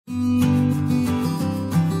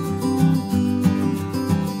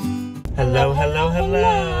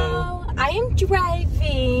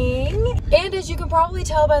as you can probably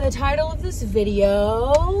tell by the title of this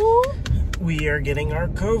video, we are getting our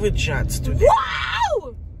COVID shots today.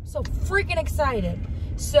 Wow! So freaking excited.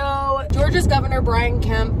 So Georgia's Governor Brian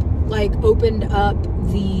Kemp opened up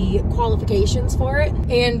the qualifications for it,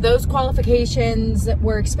 and those qualifications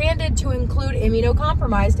were expanded to include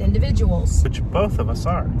immunocompromised individuals. Which both of us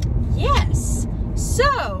are. Yes.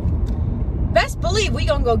 So best believe we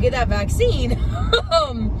gonna go get that vaccine.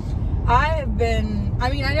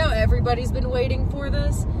 I know everybody's been waiting for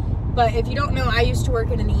this, but if you don't know, I used to work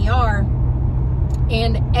in an ER,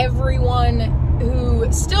 and everyone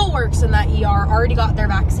who still works in that ER already got their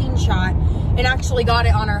vaccine shot and actually got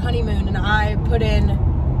it on our honeymoon. And I put in,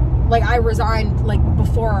 I resigned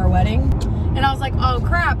before our wedding, and I was like, oh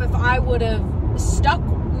crap, if I would have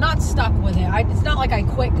not stuck with it. It's not like I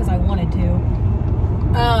quit because I wanted to.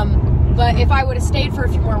 But if I would have stayed for a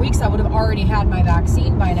few more weeks, I would have already had my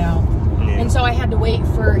vaccine by now. Yeah. And so I had to wait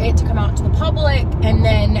for it to come out to the public and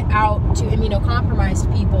then out to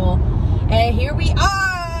immunocompromised people. And here we are.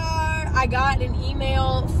 I got an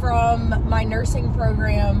email from my nursing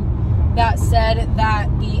program that said that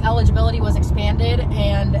the eligibility was expanded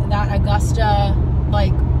and that Augusta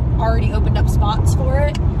already opened up spots for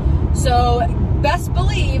it. So best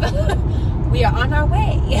believe we are on our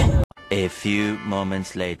way. A few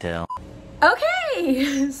moments later.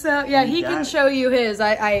 Okay, so yeah, he can show you his.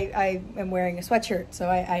 I am wearing a sweatshirt, so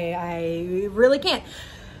I really can't.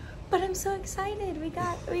 But I'm so excited. We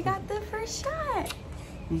got the first shot.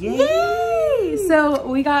 Yay! Yay! So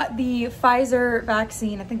we got the Pfizer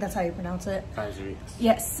vaccine. I think that's how you pronounce it. Pfizer,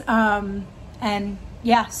 yes. Yes. And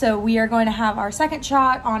yeah, so we are going to have our second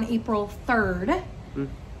shot on April 3rd.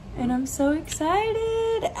 And I'm so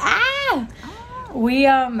excited. We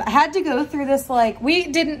had to go through this,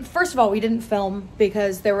 first of all, we didn't film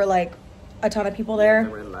because there were a ton of people there.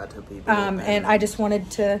 There were a lot of people. And I just wanted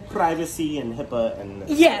to... Privacy and HIPAA and...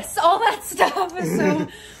 Yes, all that stuff. So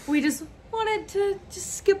we just wanted to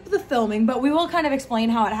just skip the filming, but we will kind of explain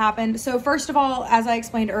how it happened. So first of all, as I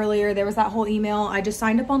explained earlier, there was that whole email. I just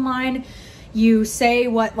signed up online. You say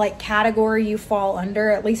what category you fall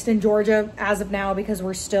under, at least in Georgia as of now, because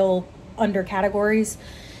we're still under categories.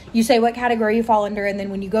 You say what category you fall under, and then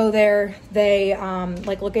when you go there, they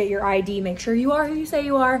look at your ID, make sure you are who you say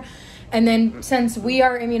you are. And then since we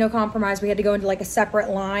are immunocompromised, we had to go into a separate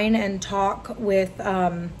line and talk with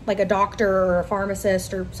a doctor or a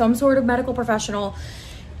pharmacist or some sort of medical professional,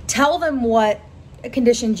 tell them what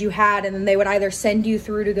conditions you had, and then they would either send you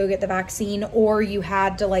through to go get the vaccine, or you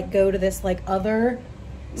had to go to this other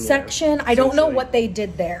section. I don't know what they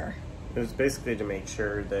did there. It was basically to make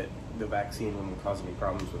sure that the vaccine wouldn't cause any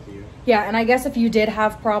problems with you. Yeah, and I guess if you did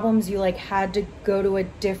have problems, you had to go to a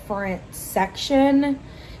different section,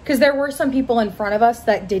 because there were some people in front of us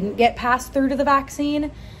that didn't get passed through to the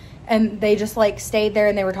vaccine, and they just stayed there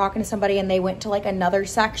and they were talking to somebody and they went to another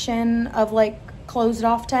section of closed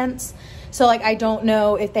off tents. So I don't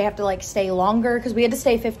know if they have to stay longer, because we had to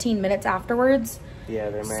stay 15 minutes afterwards. Yeah,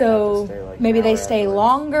 they might so have to stay maybe they stay afterwards.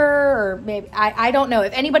 longer, or maybe I don't know.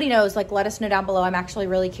 If anybody knows, let us know down below. I'm actually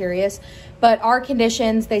really curious. But our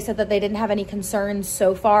conditions, they said that they didn't have any concerns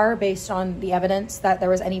so far based on the evidence that there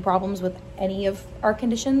was any problems with any of our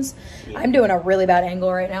conditions. Yeah. I'm doing a really bad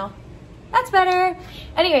angle right now. That's better.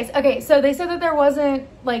 Anyways, okay, so they said that there wasn't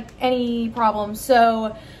any problems.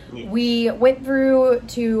 So we went through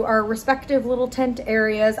to our respective little tent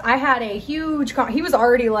areas. I had a huge he was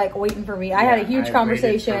already waiting for me. I had a huge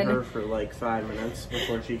conversation. I waited for her for 5 minutes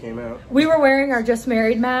before she came out. We were wearing our just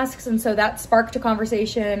married masks, and so that sparked a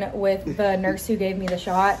conversation with the nurse who gave me the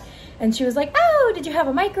shot. And she was like, oh, did you have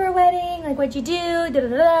a micro wedding? What'd you do? Da, da,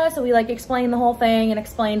 da, da. So we explained the whole thing and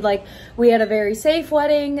explained we had a very safe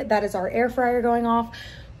wedding. That is our air fryer going off.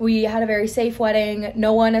 We had a very safe wedding.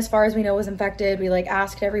 No one, as far as we know, was infected. We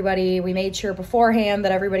asked everybody. We made sure beforehand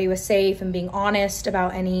that everybody was safe and being honest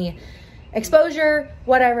about any exposure,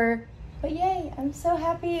 whatever. But yay, I'm so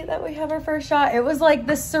happy that we have our first shot. It was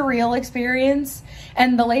this surreal experience.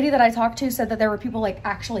 And the lady that I talked to said that there were people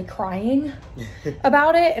actually crying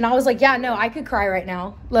about it. And I was yeah, no, I could cry right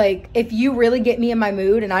now. If you really get me in my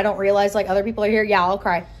mood and I don't realize other people are here, yeah, I'll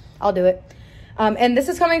cry. I'll do it. And this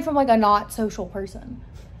is coming from a not social person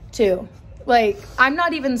too. I'm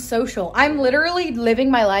not even social. I'm literally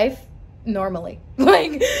living my life normally.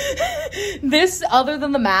 This, other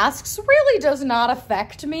than the masks, really does not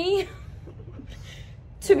affect me.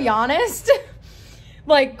 To be honest,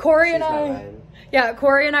 Corey and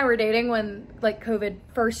I were dating when COVID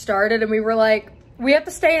first started, and we were we have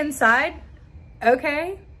to stay inside.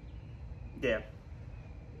 Okay. Yeah.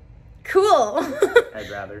 Cool.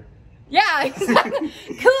 I'd rather. Yeah, exactly.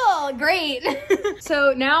 Cool, great.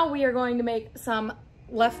 So now we are going to make some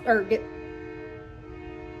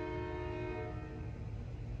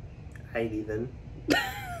Heidi then.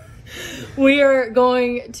 We are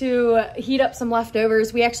going to heat up some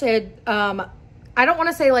leftovers. We actually had, I don't want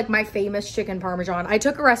to say like my famous chicken parmesan. I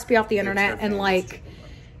took a recipe off the internet and I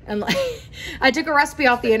took a recipe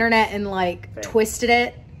off the internet and like twisted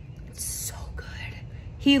it. It's so good.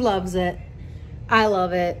 He loves it. I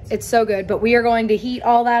love it. It's so good. But we are going to heat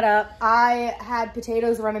all that up. I had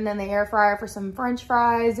potatoes running in the air fryer for some French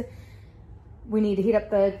fries. We need to heat up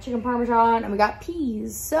the chicken parmesan, and we got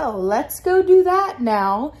peas. So let's go do that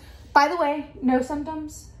now. By the way, no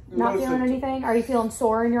symptoms? Not feeling anything? Are you feeling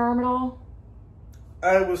sore in your arm at all?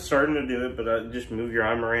 I was starting to do it, but just move your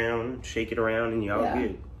arm around, shake it around, and you're all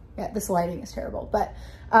good. Yeah, this lighting is terrible. But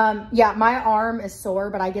yeah, my arm is sore,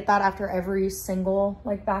 but I get that after every single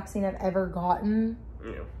like vaccine I've ever gotten.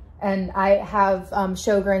 Yeah. And I have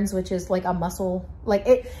Sjogren's, which is like a muscle, like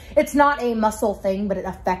it's not a muscle thing, but it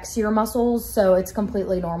affects your muscles. So it's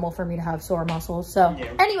completely normal for me to have sore muscles. So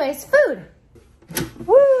anyways, food.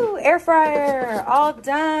 Woo, air fryer, all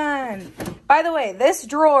done. By the way, this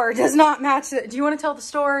drawer does not match it. Do you want to tell the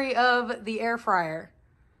story of the air fryer?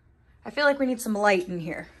 I feel like we need some light in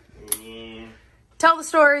here. Yeah. Tell the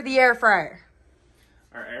story of the air fryer.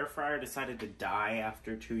 Our air fryer decided to die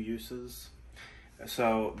after 2 uses.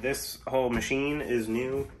 So this whole machine is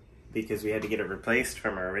new because we had to get it replaced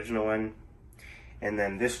from our original one. And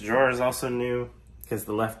then this drawer is also new because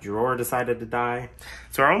the left drawer decided to die.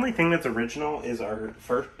 So our only thing that's original is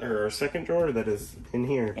our second drawer that is in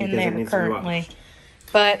here because it needs to be washed.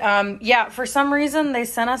 But yeah, for some reason they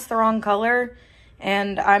sent us the wrong color,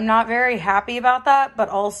 and I'm not very happy about that. But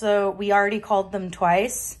also we already called them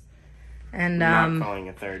twice. And not calling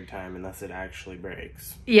a third time unless it actually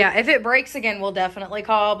breaks. Yeah, if it breaks again, we'll definitely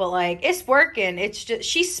call. But like, it's working. It's just,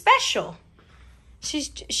 she's special. She's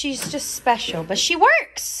just special, but she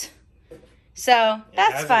works. So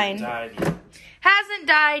that's fine. Hasn't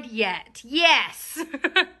died yet. Yes.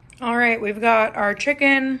 All right, we've got our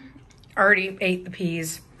chicken. Already ate the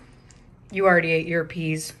peas. You already ate your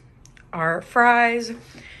peas. Our fries.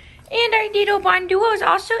 And our little Bonduo is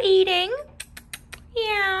also eating.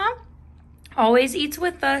 Yeah. Always eats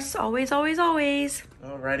with us. Always, always, always.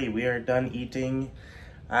 Alrighty, we are done eating.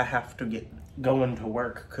 I have to get going to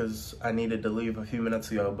work because I needed to leave a few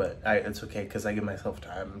minutes ago, but it's okay because I give myself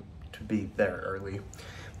time to be there early.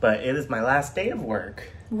 But it is my last day of work.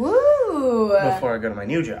 Woo! Before I go to my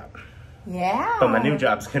new job. Yeah. But my new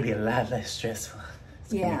job's going to be a lot less stressful.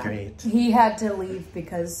 It's going to be great. He had to leave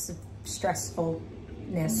because of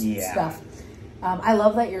stressfulness stuff. I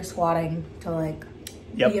love that you're squatting to like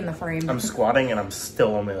be in the frame. I'm squatting and I'm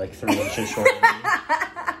still only like 3 inches short of me.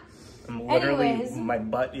 I'm literally, my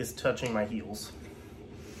butt is touching my heels.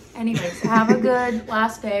 Anyways, have a good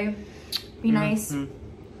last day. Be nice.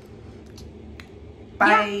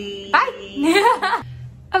 Bye. Yeah. Bye.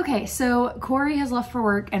 Okay, so Corey has left for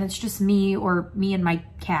work and it's just me and my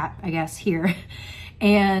cat, I guess, here.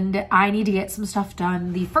 And I need to get some stuff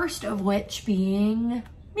done. The first of which being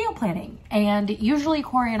meal planning. And usually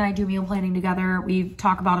Corey and I do meal planning together. We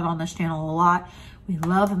talk about it on this channel a lot. We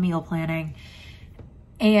love meal planning.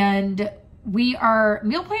 And we are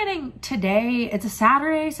meal planning today. It's a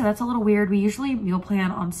Saturday, so that's a little weird. We usually meal plan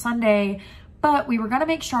on Sunday, but we were gonna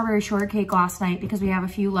make strawberry shortcake last night because we have a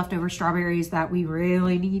few leftover strawberries that we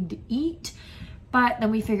really need to eat. But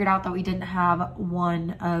then we figured out that we didn't have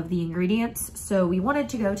one of the ingredients. So we wanted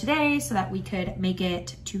to go today so that we could make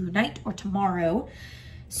it tonight or tomorrow.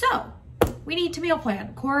 So we need to meal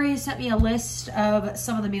plan. Corey sent me a list of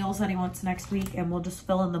some of the meals that he wants next week and we'll just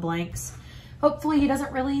fill in the blanks. Hopefully he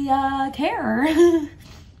doesn't really care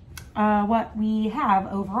what we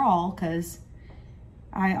have overall because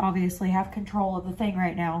I obviously have control of the thing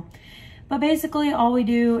right now. But basically all we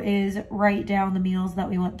do is write down the meals that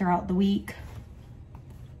we want throughout the week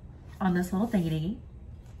on this little thingy.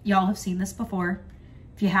 Y'all have seen this before.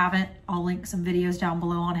 If you haven't, I'll link some videos down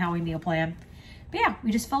below on how we meal plan. But yeah,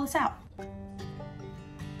 we just fill this out.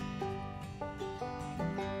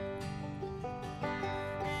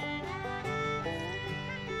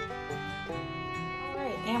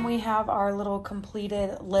 And we have our little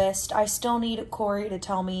completed list. I still need Corey to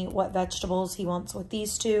tell me what vegetables he wants with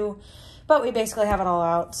these two, but we basically have it all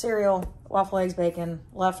out. Cereal, waffle, eggs, bacon,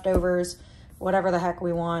 leftovers, whatever the heck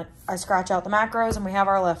we want. I scratch out the macros and we have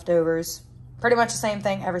our leftovers. Pretty much the same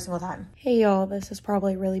thing every single time. Hey y'all, this is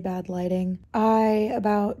probably really bad lighting. I,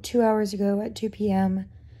 about 2 hours ago at 2 p.m.,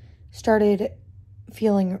 started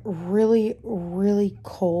feeling really, really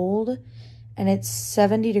cold, and it's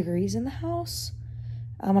 70 degrees in the house.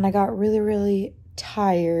 and I got really, really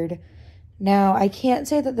tired. Now, I can't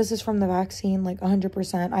say that this is from the vaccine, like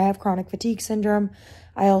 100%. I have chronic fatigue syndrome.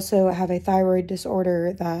 I also have a thyroid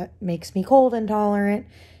disorder that makes me cold intolerant,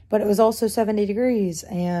 but it was also 70 degrees,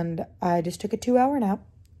 and I just took a 2-hour nap.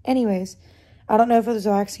 Anyways, I don't know if it was a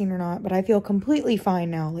vaccine or not, but I feel completely fine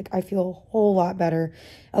now. Like, I feel a whole lot better,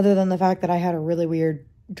 other than the fact that I had a really weird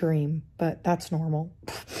dream, but that's normal.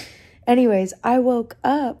 Anyways, I woke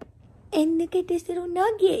up, and look at this little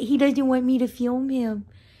nugget. He doesn't want me to film him.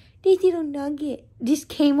 This little nugget just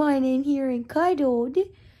came on in here and cuddled.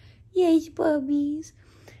 Yes, puppies.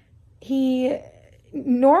 He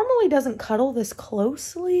normally doesn't cuddle this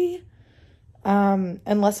closely,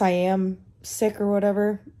 unless I am sick or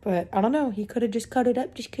whatever. But I don't know. He could have just cuddled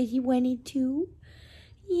up just because he wanted to.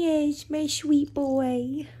 Yes, my sweet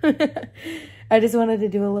boy. I just wanted to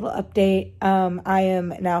do a little update. I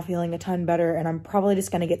am now feeling a ton better, and I'm probably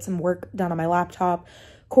just going to get some work done on my laptop.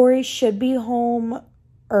 Corey should be home,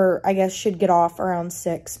 or I guess should get off around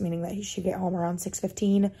 6, meaning that he should get home around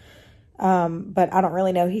 6:15. But I don't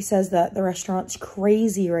really know. He says that the restaurant's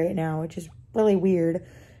crazy right now, which is really weird.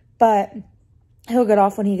 But he'll get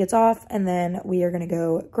off when he gets off, and then we are going to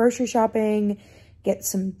go grocery shopping, get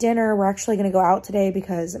some dinner. We're actually going to go out today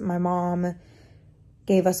because my mom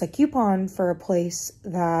gave us a coupon for a place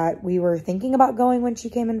that we were thinking about going when she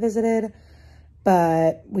came and visited.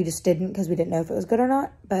 But we just didn't because we didn't know if it was good or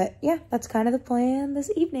not. But yeah, that's kind of the plan this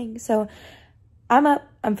evening. So I'm up.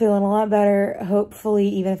 I'm feeling a lot better. Hopefully,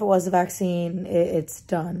 even if it was a vaccine, it's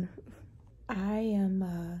done. I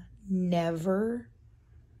am never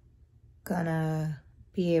gonna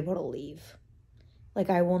be able to leave. Like,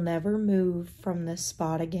 I will never move from this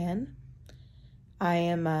spot again. I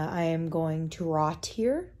am going to rot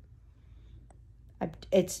here.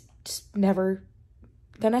 It's just never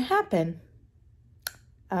gonna happen.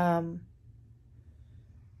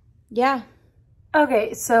 Yeah.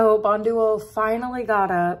 Okay, so Bonduo finally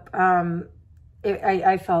got up.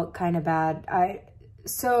 I felt kind of bad.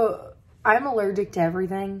 So I'm allergic to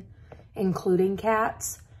everything, including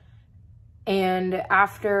cats. And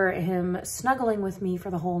after him snuggling with me for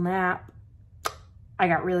the whole nap, I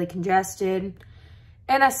got really congested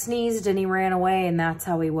and I sneezed and he ran away, and that's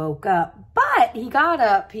how he woke up. But he got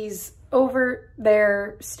up. He's over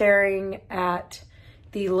there staring at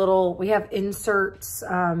the little, we have inserts,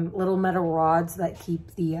 little metal rods that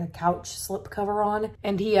keep the couch slip cover on.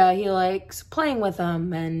 And he likes playing with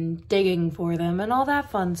them and digging for them and all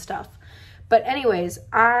that fun stuff. But anyways,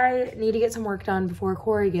 I need to get some work done before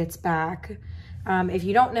Corey gets back. If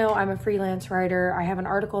you don't know, I'm a freelance writer. I have an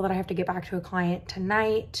article that I have to get back to a client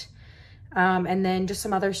tonight. And then just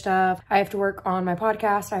some other stuff. I have to work on my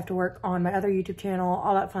podcast. I have to work on my other YouTube channel,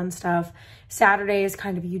 all that fun stuff. Saturday is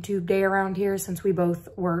kind of YouTube day around here since we both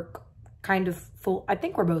work kind of full. I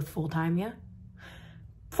think we're both full-time, yeah?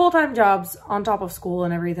 Full-time jobs on top of school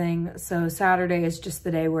and everything. So Saturday is just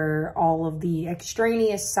the day where all of the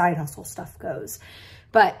extraneous side hustle stuff goes.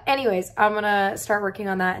 But anyways, I'm gonna start working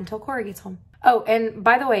on that until Corey gets home. Oh, and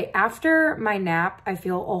by the way, after my nap, I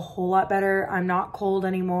feel a whole lot better. I'm not cold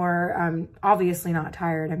anymore. I'm obviously not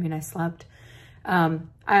tired. I mean, I slept. I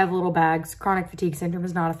have little bags. Chronic fatigue syndrome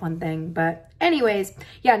is not a fun thing. But anyways,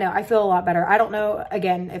 yeah, no, I feel a lot better. I don't know,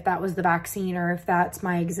 again, if that was the vaccine or if that's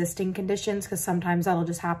my existing conditions, because sometimes that'll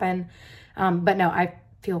just happen. But no, I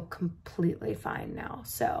feel completely fine now.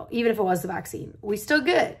 So even if it was the vaccine, we still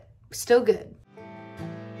good. Still good.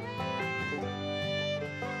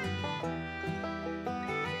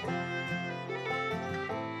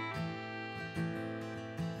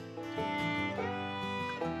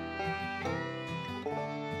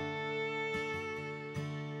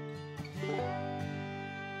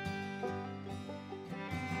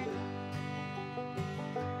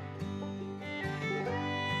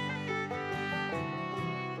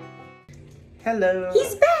 Hello.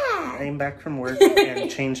 He's back! I'm back from work and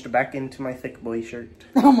changed back into my thick boy shirt.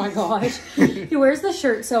 Oh my gosh. He wears the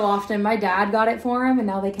shirt so often. My dad got it for him and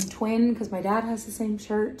now they can twin because my dad has the same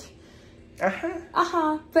shirt.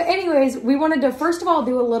 But anyways, we wanted to first of all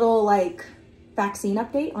do a little like vaccine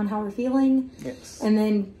update on how we're feeling. Yes. And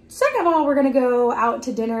then second of all, we're going to go out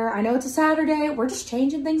to dinner. I know it's a Saturday. We're just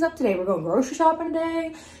changing things up today. We're going grocery shopping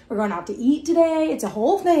today. We're going out to eat today. It's a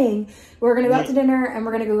whole thing. We're going to go out to dinner and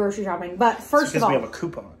we're going to go grocery shopping. But first of all, because we have a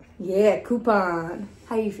coupon. Yeah, coupon.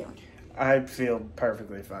 How you feeling? I feel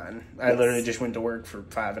perfectly fine. Yes. I literally just went to work for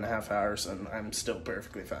 5.5 hours and I'm still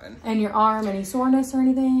perfectly fine. And your arm, any soreness or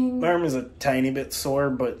anything? My arm is a tiny bit sore,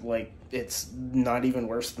 but like it's not even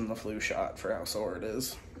worse than the flu shot for how sore it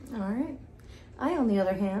is. All right. I, on the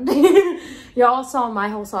other hand, y'all saw my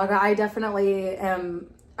whole saga. I definitely am.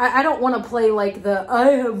 I don't want to play like the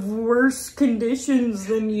I have worse conditions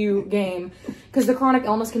than you game, because the chronic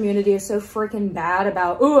illness community is so freaking bad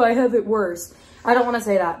about, oh, I have it worse. I don't want to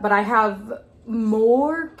say that, but I have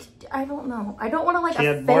more, I don't know. I don't want to like offend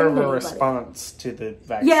had more of a anybody. response to the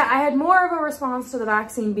vaccine. Yeah, I had more of a response to the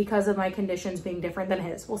vaccine because of my conditions being different than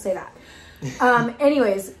his. We'll say that.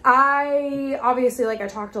 Anyways, I obviously, like I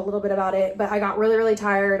talked a little bit about it, but I got really, really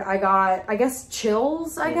tired. I got, I guess,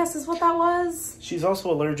 chills, I guess is what that was. She's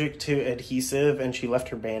also allergic to adhesive, and she left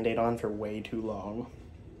her Band-Aid on for way too long.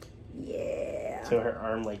 Yeah. So her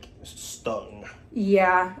arm, like, stung.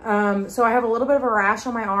 Yeah. So I have a little bit of a rash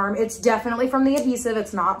on my arm. It's definitely from the adhesive.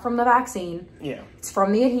 It's not from the vaccine. Yeah. It's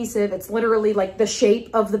from the adhesive. It's literally like the shape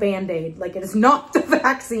of the Band-Aid. Like, it is not the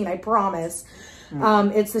vaccine, I promise.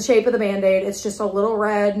 It's the shape of the Band-Aid. It's just a little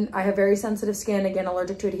red. I have very sensitive skin, again,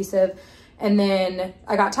 allergic to adhesive. And then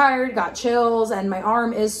I got tired, got chills, and my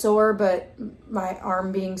arm is sore, but my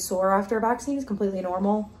arm being sore after a vaccine is completely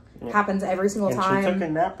normal. Yeah. Happens every single time. She took a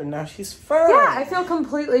nap and now she's fine. Yeah, I feel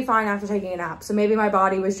completely fine after taking a nap. So maybe my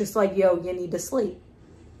body was just like, yo, you need to sleep.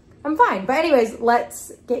 I'm fine. But anyways,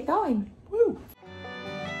 let's get going. Woo.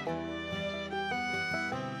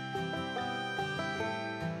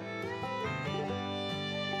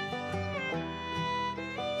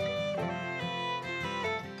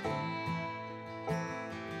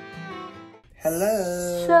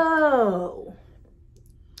 Hello. So,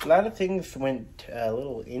 a lot of things went a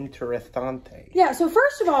little interessante. Yeah, so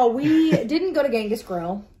first of all, we didn't go to Genghis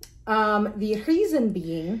Grill. The reason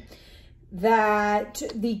being that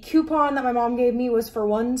the coupon that my mom gave me was for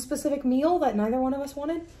one specific meal that neither one of us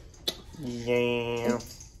wanted. Yeah.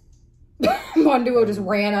 Monduo just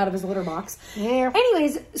ran out of his litter box. Yeah.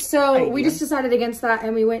 Anyways, so we just decided against that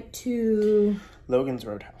and we went to Logan's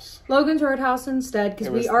Roadhouse. Logan's Roadhouse instead, because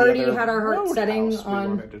we already had our heart setting on. We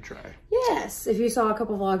wanted to try. Yes, if you saw a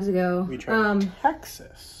couple vlogs ago. We tried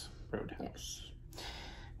Texas Roadhouse. Yes.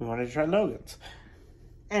 We wanted to try Logan's.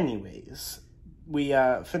 Anyways, we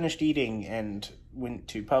finished eating and went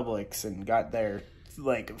to Publix and got there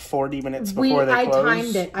like 40 minutes before they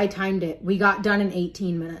closed. I timed it. We got done in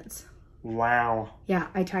 18 minutes. Wow. Yeah,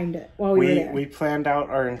 I timed it while we were there. We planned out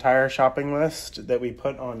our entire shopping list that we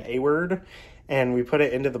put on A-Word, and we put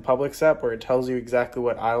it into the Publix app where it tells you exactly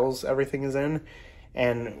what aisles everything is in,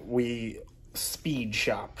 and we speed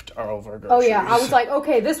shopped all of our groceries. Oh yeah, I was like,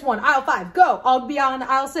 okay, this one, aisle 5, go. I'll be on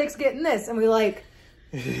aisle 6 getting this, and we like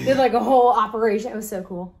did like a whole operation. It was so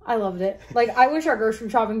cool. I loved it. Like, I wish our grocery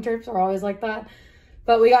shopping trips were always like that.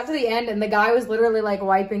 But we got to the end, and the guy was literally like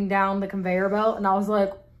wiping down the conveyor belt, and I was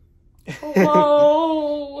like,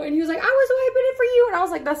 whoa. And he was like, I was wiping it for you. And I was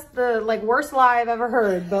like, that's the like worst lie I've ever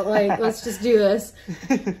heard, but like, let's just do this.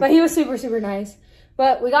 But he was super, super nice.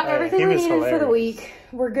 But we got everything we needed for the week.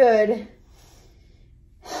 We're good.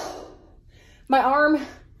 My arm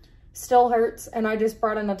still hurts, and I just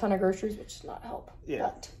brought in a ton of groceries, which does not help. Yeah.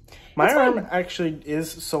 But my arm actually is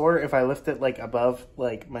sore if I lift it like above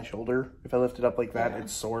like my shoulder. If I lift it up like that,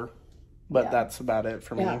 it's sore. But that's about it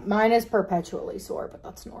for me. Mine is perpetually sore, but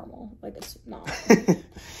that's normal. Like, it's not.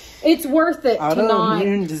 It's worth it to not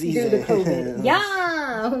do the COVID.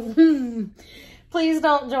 Yeah. Please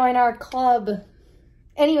don't join our club.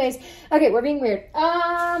 Anyways, okay, we're being weird.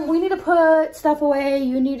 We need to put stuff away.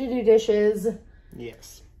 You need to do dishes.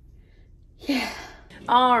 Yes. Yeah.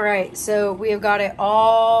 All right, so we have got it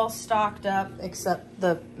all stocked up, except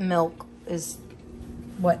the milk is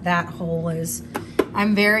what that hole is.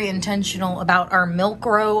 I'm very intentional about our milk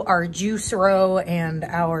row, our juice row, and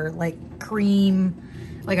our like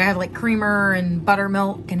cream. Like, I have like creamer and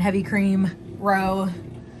buttermilk and heavy cream row.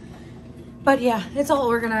 But yeah, it's all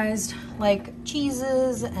organized, like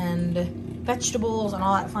cheeses and vegetables and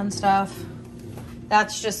all that fun stuff.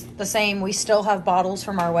 That's just the same. We still have bottles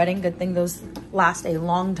from our wedding. Good thing those last a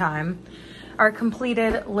long time. Our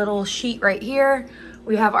completed little sheet right here.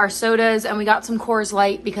 We have our sodas, and we got some Coors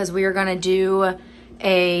Light because we are gonna do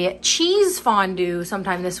a cheese fondue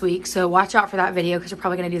sometime this week. So watch out for that video, because we're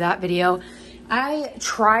probably gonna do that video. I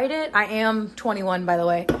tried it. I am 21, by the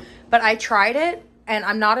way, but I tried it, and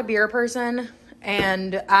I'm not a beer person,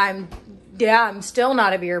 and I'm still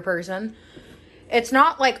not a beer person. It's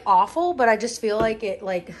not like awful, but I just feel like it,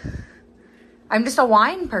 like, I'm just a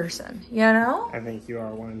wine person, you know? I think you are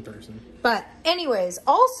a wine person. But anyways,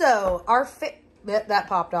 also that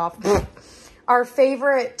popped off. Our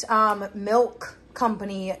favorite milk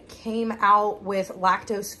company came out with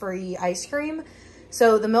lactose-free ice cream.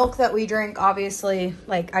 So the milk that we drink, obviously,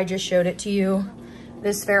 like I just showed it to you,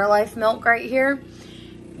 this Fairlife milk right here.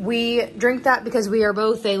 We drink that because we are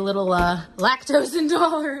both a little lactose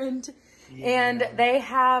intolerant. And they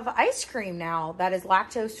have ice cream now that is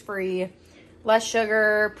lactose free, less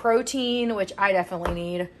sugar, protein, which I definitely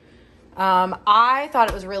need. I thought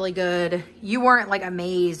it was really good. You weren't like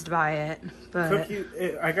amazed by it, but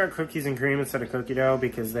I got cookies and cream instead of cookie dough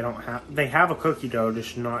because they have a cookie dough,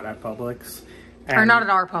 just not at Publix. Or not at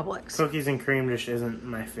our Publix. Cookies and cream just isn't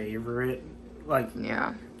my favorite. Like,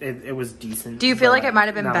 yeah, it was decent. Do you feel like it might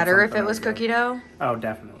have been better if it was cookie dough? Oh,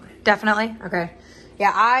 definitely. Definitely? Okay.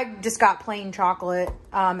 Yeah, I just got plain chocolate,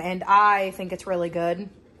 and I think it's really good.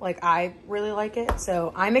 Like, I really like it,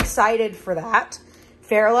 so I'm excited for that.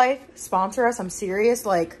 Fairlife, sponsor us. I'm serious.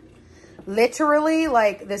 Like, literally,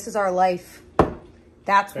 like, this is our life.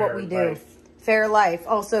 That's what we do. Fairlife.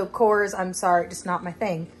 Also, Coors, I'm sorry, just not my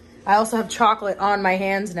thing. I also have chocolate on my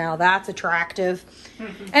hands now. That's attractive.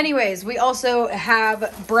 Anyways, we also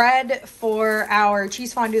have bread for our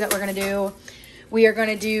cheese fondue that we're going to do. We are going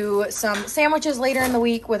to do some sandwiches later in the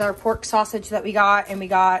week with our pork sausage that we got. And we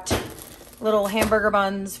got little hamburger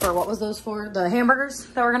buns for, what was those for? The hamburgers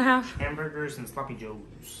that we're going to have? Hamburgers and sloppy joes.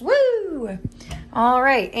 Woo! All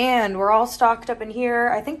right. And we're all stocked up in here.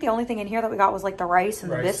 I think the only thing in here that we got was like the rice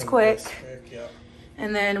and the Bisquick. Yeah.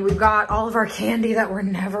 And then we've got all of our candy that we're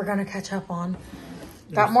never going to catch up on.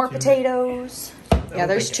 Got more potatoes. Yeah,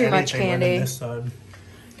 there's too much candy.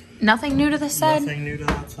 Nothing new to this side? Nothing new to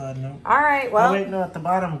that side, no. All right, well. Oh, wait, no, at the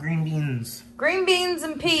bottom, green beans. Green beans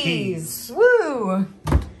and peas. Woo!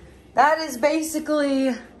 That is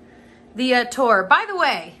basically the tour. By the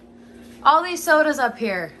way, all these sodas up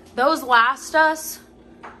here, those last us,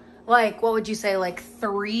 like, what would you say, like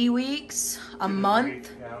 3 weeks? A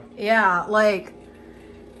month? Yeah, like,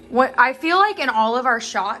 what I feel like in all of our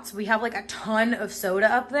shots, we have like a ton of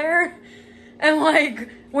soda up there. And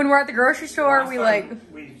like, when we're at the grocery store, we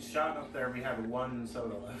shot up there, we had 1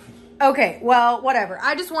 soda left. Okay, well, whatever.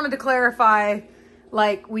 I just wanted to clarify,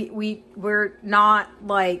 like, we're not,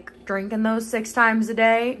 like, drinking those 6 times a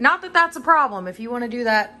day. Not that that's a problem. If you want to do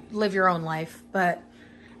that, live your own life. But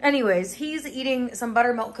anyways, he's eating some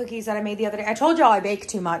buttermilk cookies that I made the other day. I told y'all I bake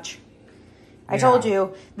too much. I told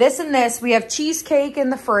you. This and this. We have cheesecake in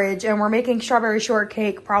the fridge, and we're making strawberry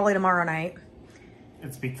shortcake probably tomorrow night.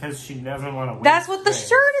 It's because she doesn't want to waste. That's what the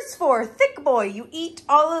shirt is for. Thick boy, you eat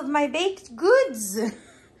all of my baked goods.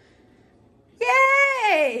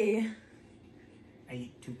 Yay! I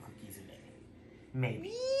eat 2 cookies a day. Maybe.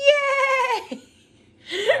 Yay!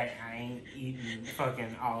 I ain't eating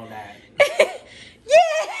fucking all that.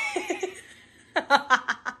 Yay!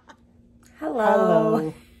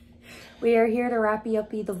 Hello. We are here to wrappy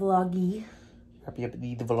uppy the vloggy. Wrappy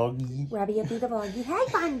uppy the vloggy. Wrappy uppy the vloggy. Hey,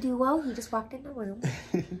 fun duo. He just walked in the room.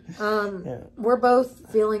 We're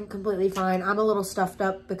both feeling completely fine. I'm a little stuffed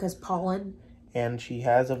up because pollen. And she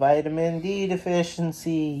has a vitamin D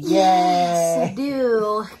deficiency. Yay! Yes, I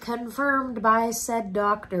do. Confirmed by said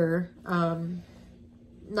doctor.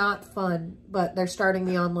 Not fun, but they're starting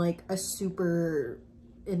me on like a super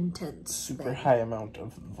intense thing. High amount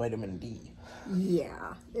of vitamin D.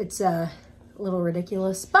 Yeah, it's a little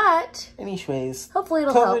ridiculous, but anyways, hopefully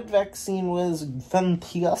it'll help. COVID vaccine was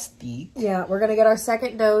fantastic. Yeah, we're gonna get our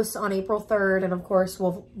 2nd dose on April 3rd, and of course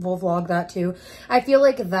we'll vlog that too. I feel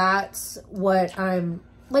like that's what I'm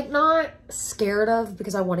like not scared of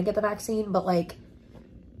because I want to get the vaccine, but like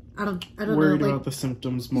I don't worried know, like, about the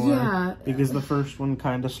symptoms more. Yeah, because the first one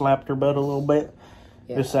kind of slapped her butt a little bit.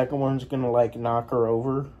 Yeah. The second one's gonna like knock her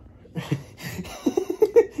over.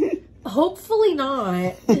 Hopefully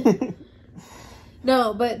not.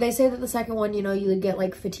 No, but they say that the second one, you know, you would get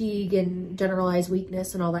like fatigue and generalized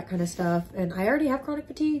weakness and all that kind of stuff. And I already have chronic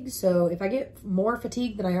fatigue, so if I get more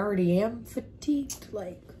fatigue than I already am fatigued,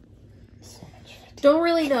 like, so much fatigue. Don't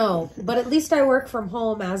really know. But at least I work from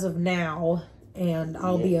home as of now, and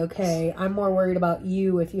I'll be okay. I'm more worried about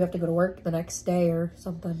you if you have to go to work the next day or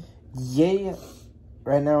something. Yeah.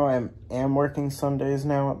 Right now I am working Sundays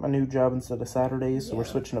now at my new job instead of Saturdays, so we're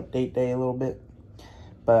switching up date day a little bit.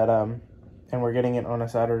 But, and we're getting it on a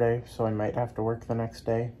Saturday, so I might have to work the next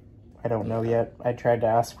day. I don't know yet. I tried to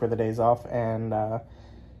ask for the days off, and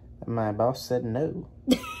my boss said no.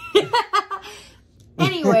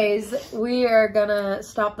 Anyways, we are gonna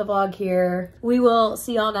stop the vlog here. We will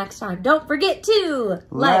see y'all next time. Don't forget to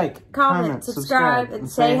like, comment, subscribe, and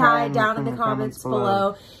say hi down in the comments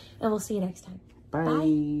below. And we'll see you next time.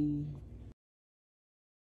 Bye.